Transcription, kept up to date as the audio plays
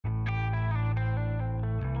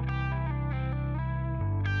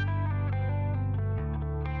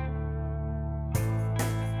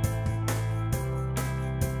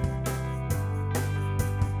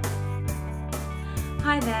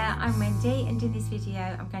there, I'm Wendy, and in this video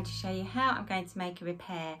I'm going to show you how I'm going to make a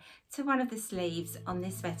repair to one of the sleeves on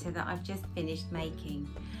this sweater that I've just finished making.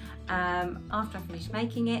 After I finished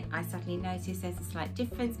making it, I suddenly noticed there's a slight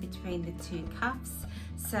difference between the two cuffs,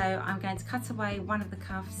 so I'm going to cut away one of the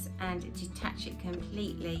cuffs and detach it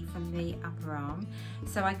completely from the upper arm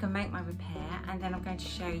so I can make my repair, and then I'm going to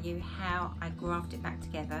show you how I graft it back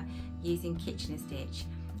together using Kitchener stitch.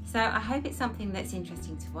 So I hope it's something that's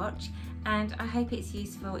interesting to watch, and I hope it's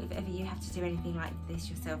useful if ever you have to do anything like this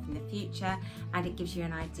yourself in the future, and it gives you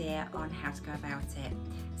an idea on how to go about it.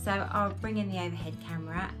 So I'll bring in the overhead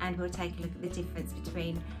camera and we'll take a look at the difference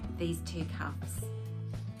between these two cuffs.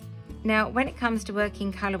 Now, when it comes to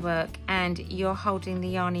working colour work and you're holding the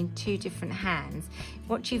yarn in two different hands,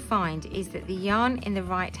 what you find is that the yarn in the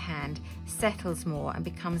right hand settles more and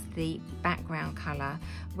becomes the background colour,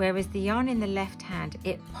 whereas the yarn in the left hand,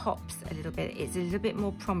 it pops a little bit, it's a little bit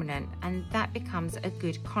more prominent, and that becomes a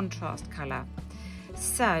good contrast colour.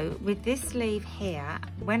 So with this sleeve here,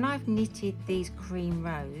 when I've knitted these cream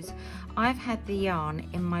rows, I've had the yarn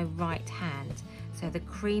in my right hand. So the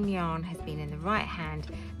cream yarn has been in the right hand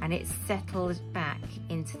and it's settled back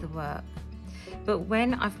into the work. But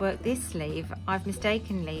when I've worked this sleeve, I've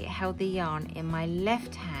mistakenly held the yarn in my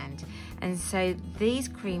left hand, and so these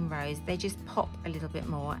cream rows, they just pop a little bit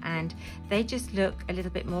more and they just look a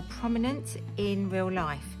little bit more prominent in real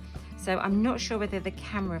life. So I'm not sure whether the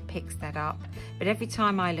camera picks that up, but every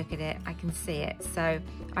time I look at it, I can see it. So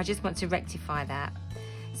I just want to rectify that.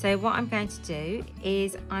 So what I'm going to do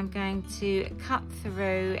is I'm going to cut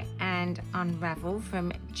through and unravel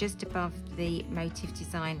from just above the motif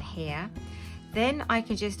design here. Then I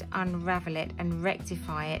can just unravel it and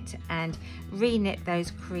rectify it and re-knit those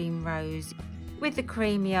cream rows with the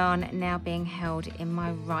cream yarn now being held in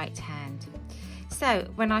my right hand. So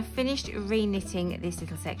when I've finished re-knitting this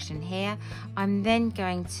little section here, I'm then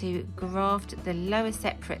going to graft the lower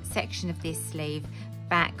separate section of this sleeve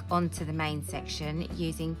back onto the main section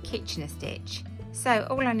using Kitchener stitch. So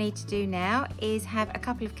all I need to do now is have a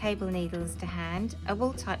couple of cable needles to hand, a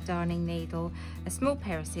wool type darning needle, a small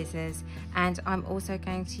pair of scissors, and I'm also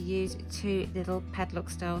going to use two little padlock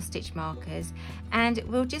style stitch markers, and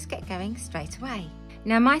we'll just get going straight away.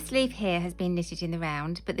 Now my sleeve here has been knitted in the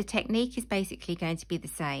round, but the technique is basically going to be the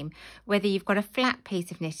same, whether you've got a flat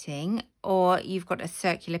piece of knitting or you've got a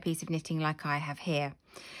circular piece of knitting like I have here.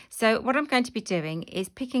 So what I'm going to be doing is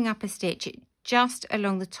picking up a stitch just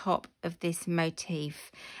along the top of this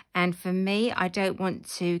motif, and for me I don't want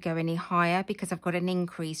to go any higher because I've got an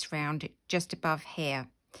increase round just above here.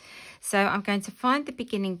 So I'm going to find the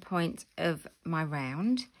beginning point of my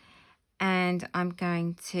round, and I'm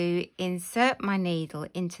going to insert my needle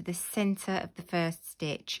into the center of the first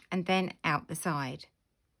stitch and then out the side,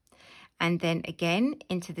 and then again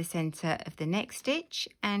into the center of the next stitch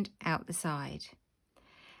and out the side,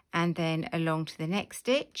 and then along to the next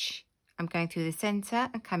stitch. I'm going through the center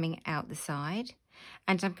and coming out the side,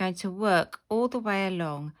 and I'm going to work all the way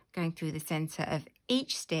along, going through the center of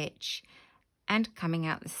each stitch and coming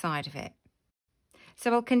out the side of it.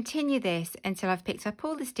 So I'll continue this until I've picked up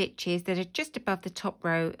all the stitches that are just above the top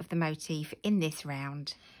row of the motif in this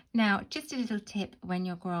round. Now, just a little tip when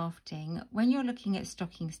you're grafting, when you're looking at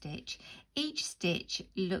stocking stitch, each stitch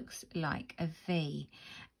looks like a V,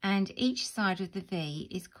 and each side of the V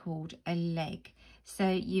is called a leg. So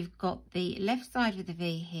you've got the left side of the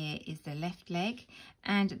V here is the left leg,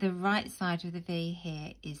 and the right side of the V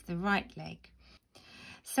here is the right leg.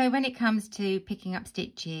 So when it comes to picking up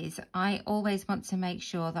stitches, I always want to make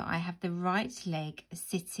sure that I have the right leg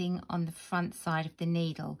sitting on the front side of the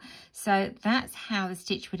needle. So that's how the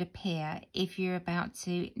stitch would appear if you're about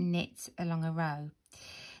to knit along a row.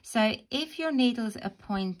 So if your needles are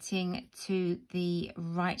pointing to the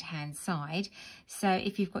right hand side, so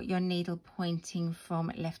if you've got your needle pointing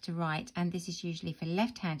from left to right, and this is usually for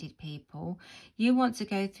left-handed people, you want to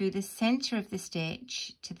go through the center of the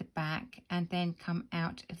stitch to the back and then come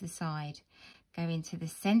out of the side. Go into the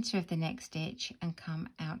center of the next stitch and come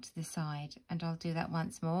out to the side. And I'll do that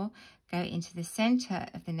once more. Go into the center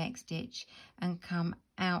of the next stitch and come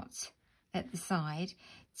out at the side,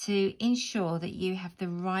 to ensure that you have the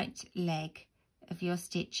right leg of your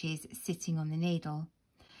stitches sitting on the needle.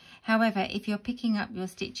 However, if you're picking up your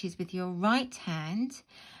stitches with your right hand,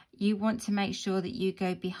 you want to make sure that you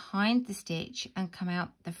go behind the stitch and come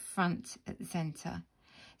out the front at the center.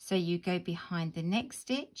 So you go behind the next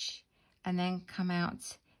stitch and then come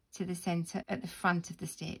out to the center at the front of the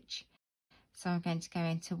stitch. So I'm going to go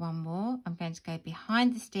into one more. I'm going to go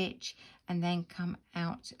behind the stitch and then come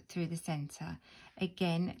out through the center.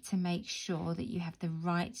 again to make sure that you have the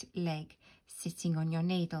right leg sitting on your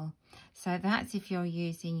needle. So that's if you're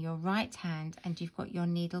using your right hand and you've got your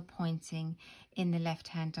needle pointing in the left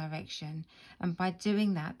hand direction. And by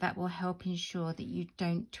doing that, that will help ensure that you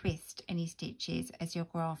don't twist any stitches as you're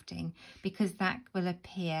grafting, because that will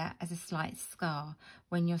appear as a slight scar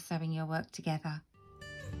when you're sewing your work together.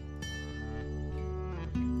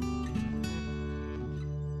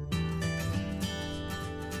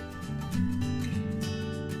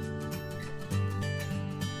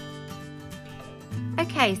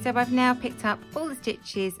 Okay, so I've now picked up all the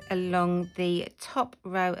stitches along the top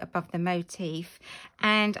row above the motif,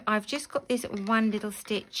 and I've just got this one little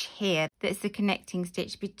stitch here that's the connecting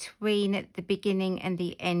stitch between the beginning and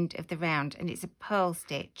the end of the round, and it's a purl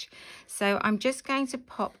stitch. So I'm just going to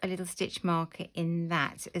pop a little stitch marker in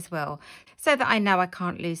that as well, so that I know I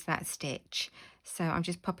can't lose that stitch. So I'm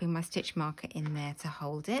just popping my stitch marker in there to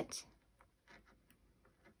hold it.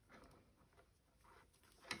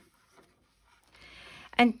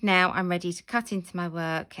 And now I'm ready to cut into my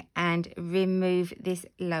work and remove this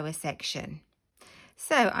lower section.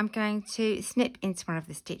 So I'm going to snip into one of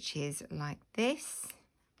the stitches like this,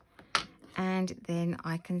 and then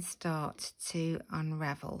I can start to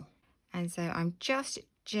unravel. And so I'm just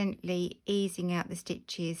gently easing out the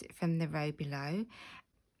stitches from the row below.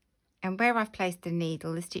 And where I've placed the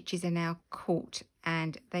needle, the stitches are now caught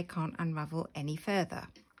and they can't unravel any further.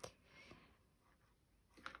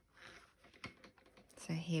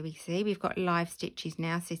 So here we see we've got live stitches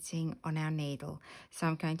now sitting on our needle. So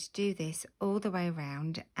I'm going to do this all the way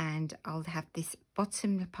around, and I'll have this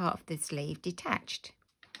bottom part of the sleeve detached.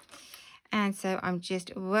 And so I'm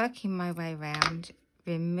just working my way around,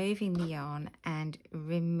 removing the yarn and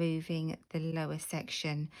removing the lower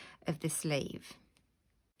section of the sleeve.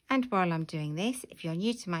 And while I'm doing this, if you're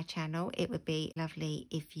new to my channel, it would be lovely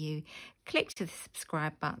if you click to the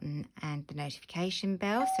subscribe button and the notification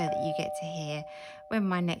bell so that you get to hear when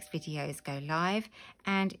my next videos go live.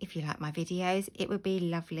 And if you like my videos, it would be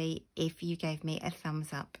lovely if you gave me a thumbs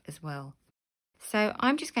up as well. So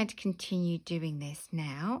I'm just going to continue doing this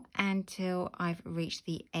now until I've reached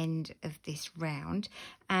the end of this round,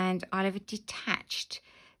 and I'll have detached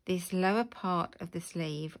this lower part of the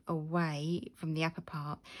sleeve away from the upper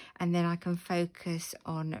part, and then I can focus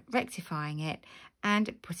on rectifying it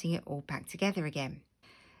and putting it all back together again.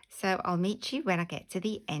 So I'll meet you when I get to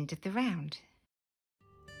the end of the round.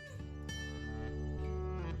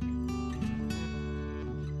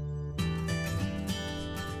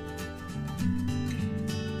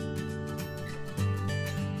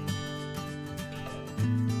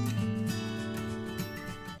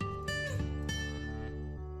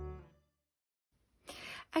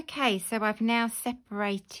 Okay, so I've now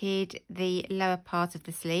separated the lower part of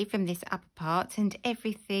the sleeve from this upper part, and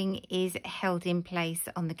everything is held in place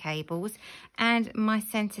on the cables, and my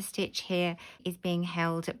centre stitch here is being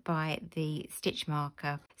held by the stitch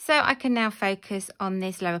marker. So I can now focus on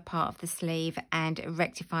this lower part of the sleeve and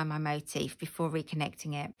rectify my motif before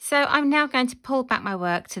reconnecting it. So I'm now going to pull back my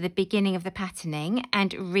work to the beginning of the patterning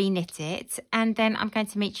and reknit it, and then I'm going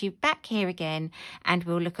to meet you back here again, and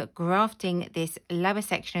we'll look at grafting this lower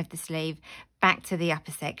section of the sleeve back to the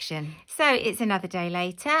upper section. So it's another day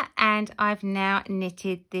later, and I've now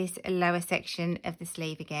knitted this lower section of the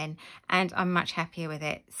sleeve again, and I'm much happier with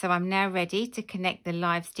it. So I'm now ready to connect the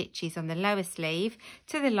live stitches on the lower sleeve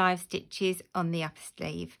to the live stitches on the upper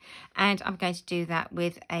sleeve, and I'm going to do that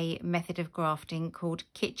with a method of grafting called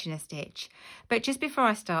Kitchener stitch. But just before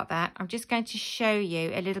I start that, I'm just going to show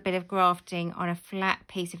you a little bit of grafting on a flat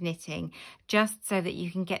piece of knitting, just so that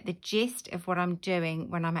you can get the gist of what I'm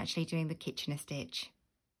doing when I'm actually doing the Kitchener stitch.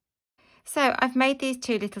 So I've made these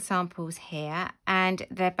two little samples here, and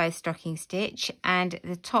they're both stocking stitch, and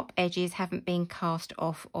the top edges haven't been cast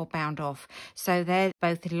off or bound off, so they're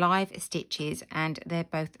both live stitches and they're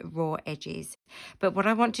both raw edges. But what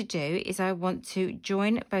I want to do is I want to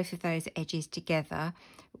join both of those edges together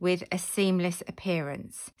with a seamless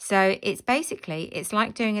appearance. So it's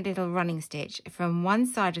like doing a little running stitch from one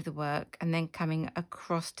side of the work and then coming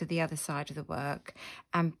across to the other side of the work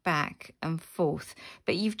and back and forth.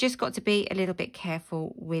 But you've just got to be a little bit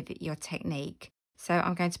careful with your technique. So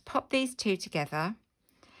I'm going to pop these two together,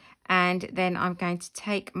 and then I'm going to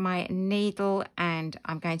take my needle and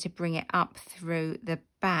I'm going to bring it up through the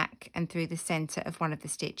back and through the center of one of the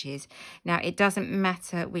stitches. Now, it doesn't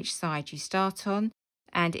matter which side you start on,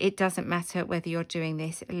 and it doesn't matter whether you're doing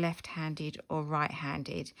this left-handed or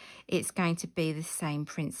right-handed. It's going to be the same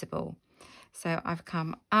principle. So I've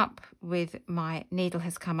come up with my needle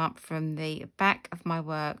has come up from the back of my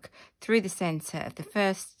work through the center of the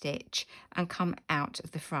first stitch and come out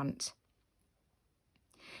of the front.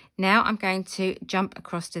 Now I'm going to jump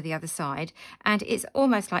across to the other side, and it's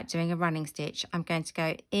almost like doing a running stitch. I'm going to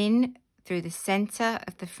go in through the center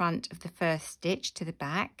of the front of the first stitch to the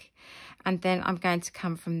back, and then I'm going to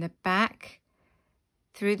come from the back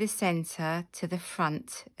through the center to the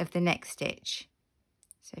front of the next stitch.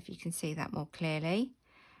 So if you can see that more clearly,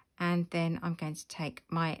 and then I'm going to take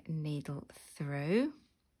my needle through.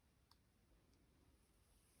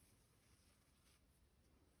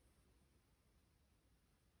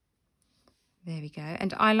 There we go.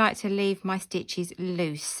 And I like to leave my stitches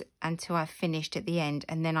loose until I've finished at the end,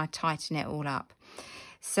 and then I tighten it all up.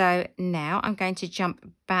 So now I'm going to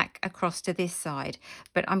jump back across to this side,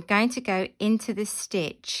 but I'm going to go into the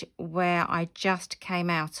stitch where I just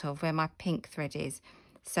came out of, where my pink thread is.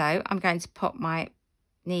 So I'm going to pop my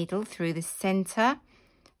needle through the center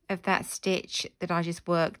of that stitch that I just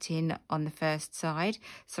worked in on the first side.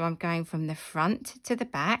 So I'm going from the front to the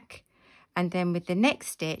back, and then with the next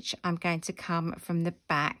stitch I'm going to come from the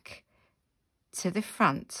back to the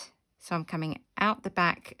front. So I'm coming out the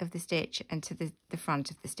back of the stitch and to the front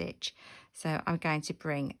of the stitch. So I'm going to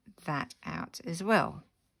bring that out as well.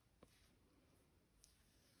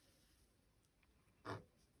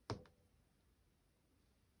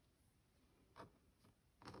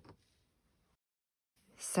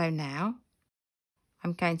 So now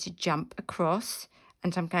I'm going to jump across,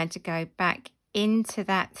 and I'm going to go back into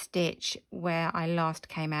that stitch where I last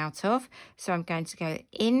came out of. So I'm going to go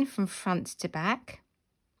in from front to back,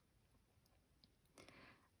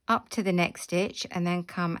 up to the next stitch, and then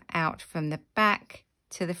come out from the back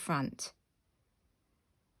to the front.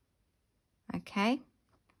 Okay,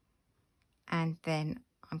 and then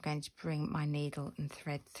I'm going to bring my needle and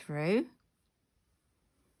thread through.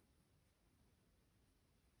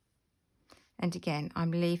 And again,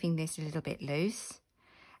 I'm leaving this a little bit loose.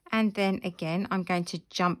 And then again, I'm going to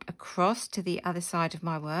jump across to the other side of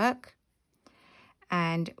my work.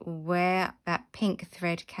 And where that pink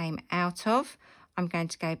thread came out of, I'm going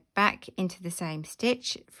to go back into the same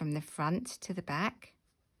stitch from the front to the back.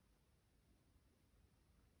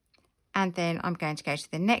 And then I'm going to go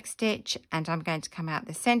to the next stitch, and I'm going to come out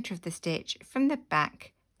the center of the stitch from the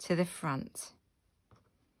back to the front.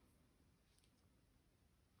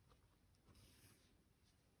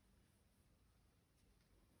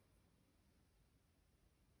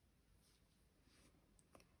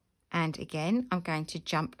 And again, I'm going to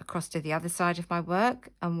jump across to the other side of my work,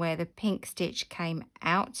 and where the pink stitch came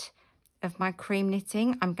out of my cream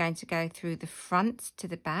knitting, I'm going to go through the front to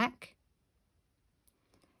the back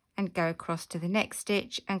and go across to the next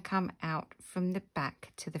stitch and come out from the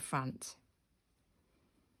back to the front.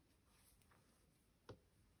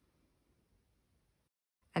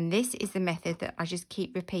 And this is the method that I just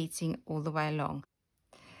keep repeating all the way along.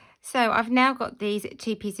 So I've now got these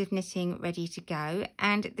two pieces of knitting ready to go,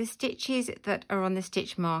 and the stitches that are on the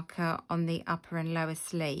stitch marker on the upper and lower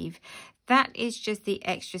sleeve, that is just the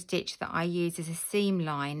extra stitch that I use as a seam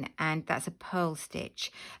line, and that's a purl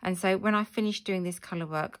stitch. And so when I finished doing this colour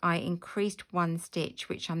work, I increased one stitch,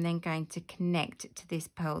 which I'm then going to connect to this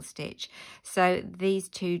purl stitch. So these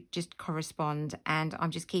two just correspond, and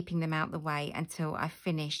I'm just keeping them out the way until I've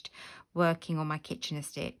finished working on my Kitchener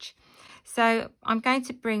stitch. So I'm going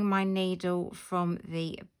to bring my needle from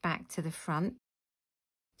the back to the front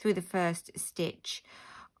through the first stitch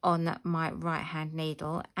on my right hand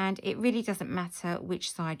needle, and it really doesn't matter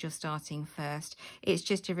which side you're starting first. It's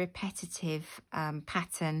just a repetitive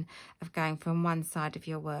pattern of going from one side of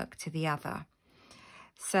your work to the other.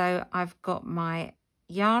 So I've got my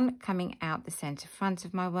yarn coming out the center front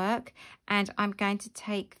of my work, and I'm going to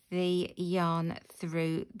take the yarn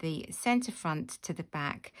through the center front to the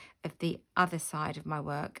back of the other side of my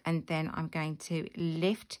work, and then I'm going to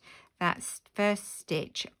lift that first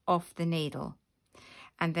stitch off the needle,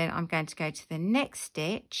 and then I'm going to go to the next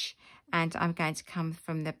stitch, and I'm going to come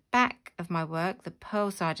from the back of my work, the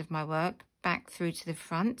purl side of my work, back through to the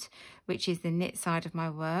front, which is the knit side of my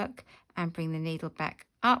work, and bring the needle back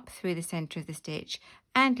up through the center of the stitch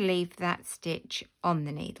and leave that stitch on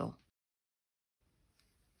the needle.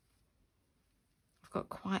 I've got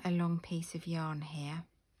quite a long piece of yarn here.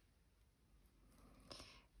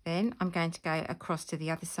 Then I'm going to go across to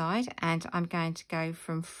the other side, and I'm going to go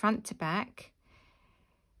from front to back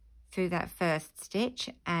through that first stitch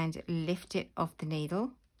and lift it off the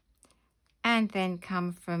needle, and then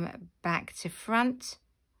come from back to front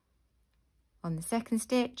on the second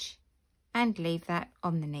stitch and leave that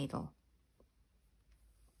on the needle.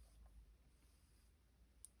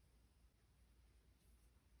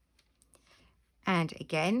 And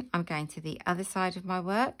again, I'm going to the other side of my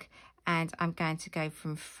work, and I'm going to go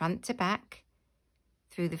from front to back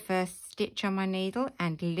through the first stitch on my needle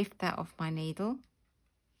and lift that off my needle,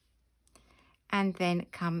 and then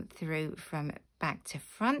come through from back to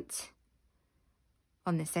front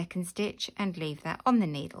on the second stitch and leave that on the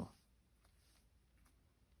needle.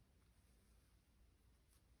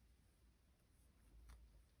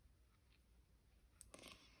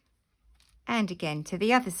 And again to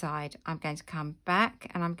the other side, I'm going to come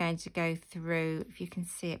back and I'm going to go through, if you can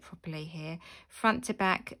see it properly here, front to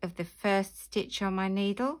back of the first stitch on my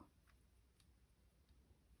needle.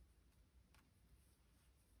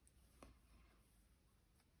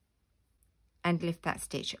 And lift that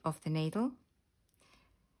stitch off the needle.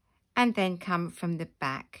 And then come from the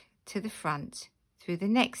back to the front through the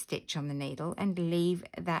next stitch on the needle and leave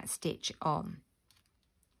that stitch on.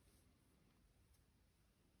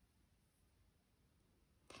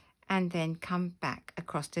 And then come back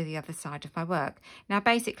across to the other side of my work. Now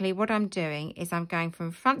basically what I'm doing is I'm going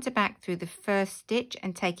from front to back through the first stitch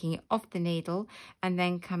and taking it off the needle, and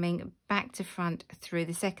then coming back to front through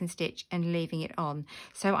the second stitch and leaving it on.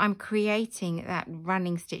 So I'm creating that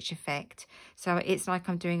running stitch effect. So it's like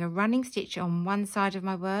I'm doing a running stitch on one side of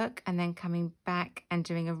my work and then coming back and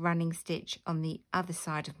doing a running stitch on the other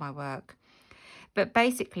side of my work. But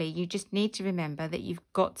basically you just need to remember that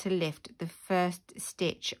you've got to lift the first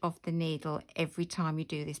stitch off the needle every time you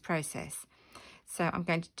do this process. So I'm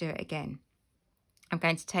going to do it again. I'm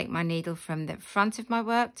going to take my needle from the front of my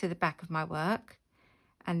work to the back of my work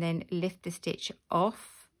and then lift the stitch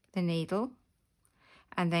off the needle,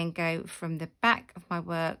 and then go from the back of my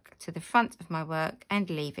work to the front of my work and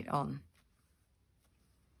leave it on.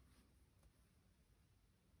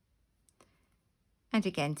 And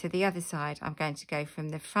again to the other side, I'm going to go from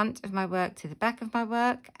the front of my work to the back of my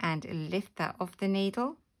work and lift that off the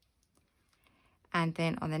needle. And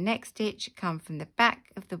then on the next stitch, come from the back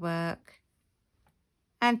of the work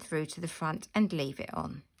and through to the front and leave it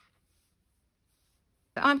on.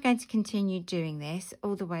 I'm going to continue doing this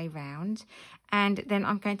all the way round, and then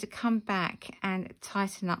I'm going to come back and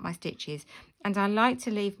tighten up my stitches. And I like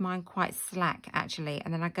to leave mine quite slack actually,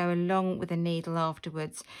 and then I go along with the needle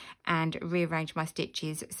afterwards and rearrange my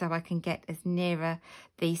stitches so I can get as nearer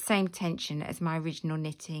the same tension as my original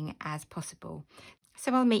knitting as possible.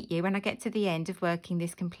 So I'll meet you when I get to the end of working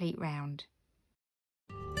this complete round.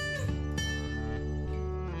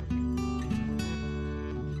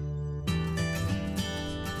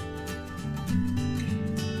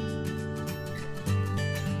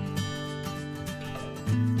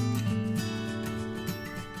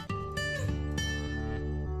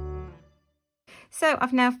 So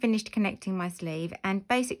I've now finished connecting my sleeve, and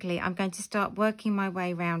basically I'm going to start working my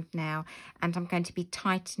way around now, and I'm going to be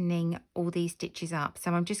tightening all these stitches up.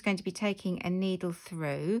 So I'm just going to be taking a needle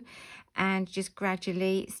through and just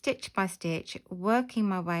gradually, stitch by stitch, working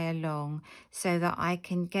my way along so that I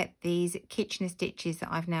can get these Kitchener stitches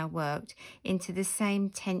that I've now worked into the same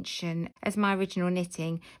tension as my original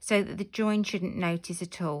knitting, so that the join shouldn't notice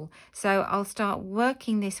at all. So I'll start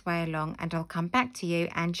working this way along and I'll come back to you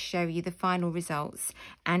and show you the final results,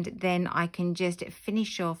 and then I can just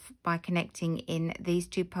finish off by connecting in these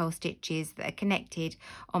two pole stitches that are connected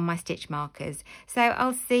on my stitch markers. So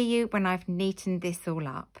I'll see you when I've neatened this all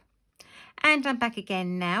up. And I'm back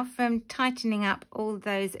again now from tightening up all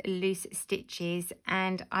those loose stitches,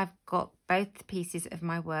 and I've got both pieces of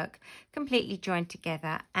my work completely joined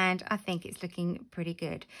together, and I think it's looking pretty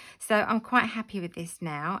good. So I'm quite happy with this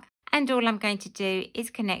now, and all I'm going to do is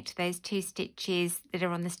connect those two stitches that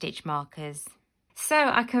are on the stitch markers. So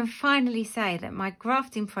I can finally say that my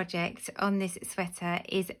grafting project on this sweater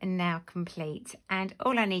is now complete, and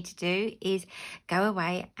all I need to do is go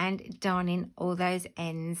away and darn in all those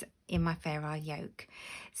ends in my Fair Isle yoke.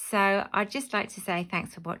 So I'd just like to say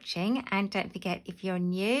thanks for watching, and don't forget, if you're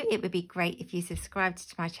new, it would be great if you subscribed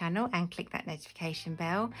to my channel and click that notification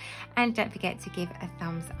bell, and don't forget to give a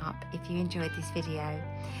thumbs up if you enjoyed this video.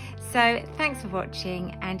 So thanks for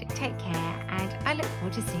watching, and take care, and I look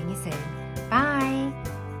forward to seeing you soon.